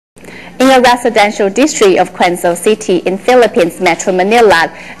In a residential district of Quezon City in Philippines Metro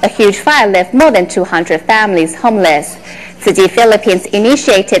Manila, a huge fire left more than 200 families homeless. City Philippines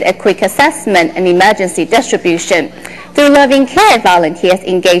initiated a quick assessment and emergency distribution. Through loving care, volunteers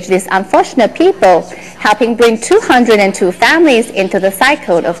engaged these unfortunate people, helping bring 202 families into the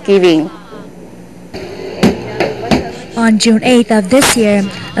cycle of giving. On June 8th of this year,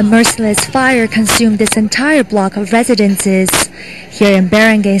 a merciless fire consumed this entire block of residences. Here in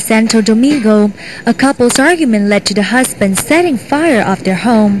Barangay Santo Domingo, a couple's argument led to the husband setting fire off their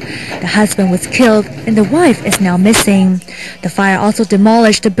home. The husband was killed and the wife is now missing. The fire also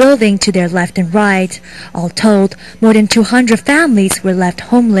demolished the building to their left and right. All told, more than 200 families were left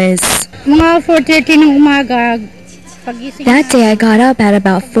homeless. Mga 4:30 ng umaga. That day I got up at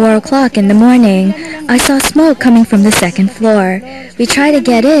about 4 o'clock in the morning. I saw smoke coming from the second floor. We tried to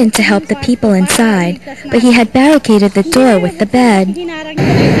get in to help the people inside, but he had barricaded the door with the bed.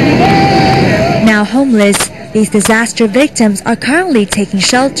 Now homeless, these disaster victims are currently taking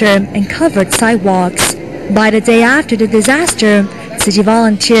shelter in covered sidewalks. By the day after the disaster, city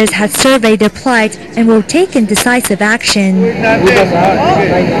volunteers had surveyed their plight and were taking decisive action.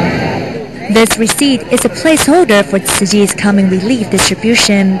 This receipt is a placeholder for City's coming relief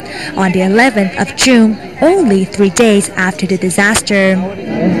distribution on the 11th of June, only 3 days after the disaster.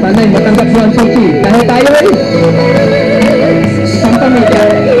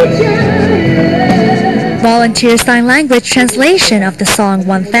 Volunteer sign language translation of the song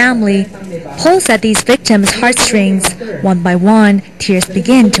One Family pulls at these victims' heartstrings. One by one, tears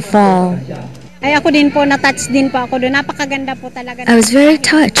begin to fall. Ay ako din po, na-touch din po ako doon. Napakaganda po talaga. I was very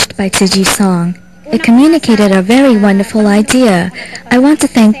touched by Tsuji's song. It communicated a very wonderful idea. I want to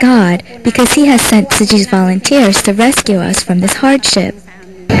thank God because He has sent Tsuji's volunteers to rescue us from this hardship.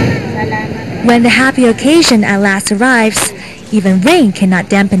 When the happy occasion at last arrives, even rain cannot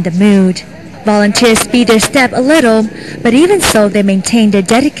dampen the mood. Volunteers speed their step a little, but even so they maintain their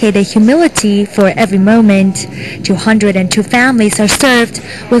dedicated humility for every moment. 202 families are served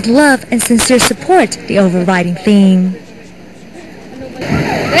with love and sincere support, the overriding theme.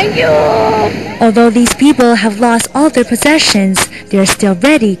 Thank you! Although these people have lost all their possessions, they are still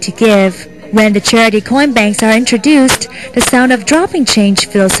ready to give. When the charity coin banks are introduced, the sound of dropping change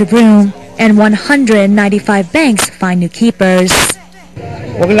fills the room, and 195 banks find new keepers.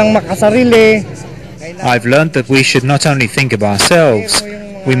 I've learned that we should not only think of ourselves,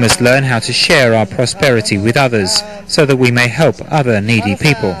 we must learn how to share our prosperity with others so that we may help other needy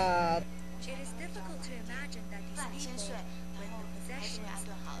people. It is difficult to imagine that these people, with the possessions,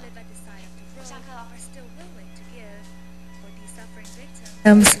 live at the side of the road, are still willing to give. For these suffering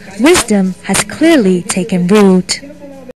victims, wisdom has clearly taken root.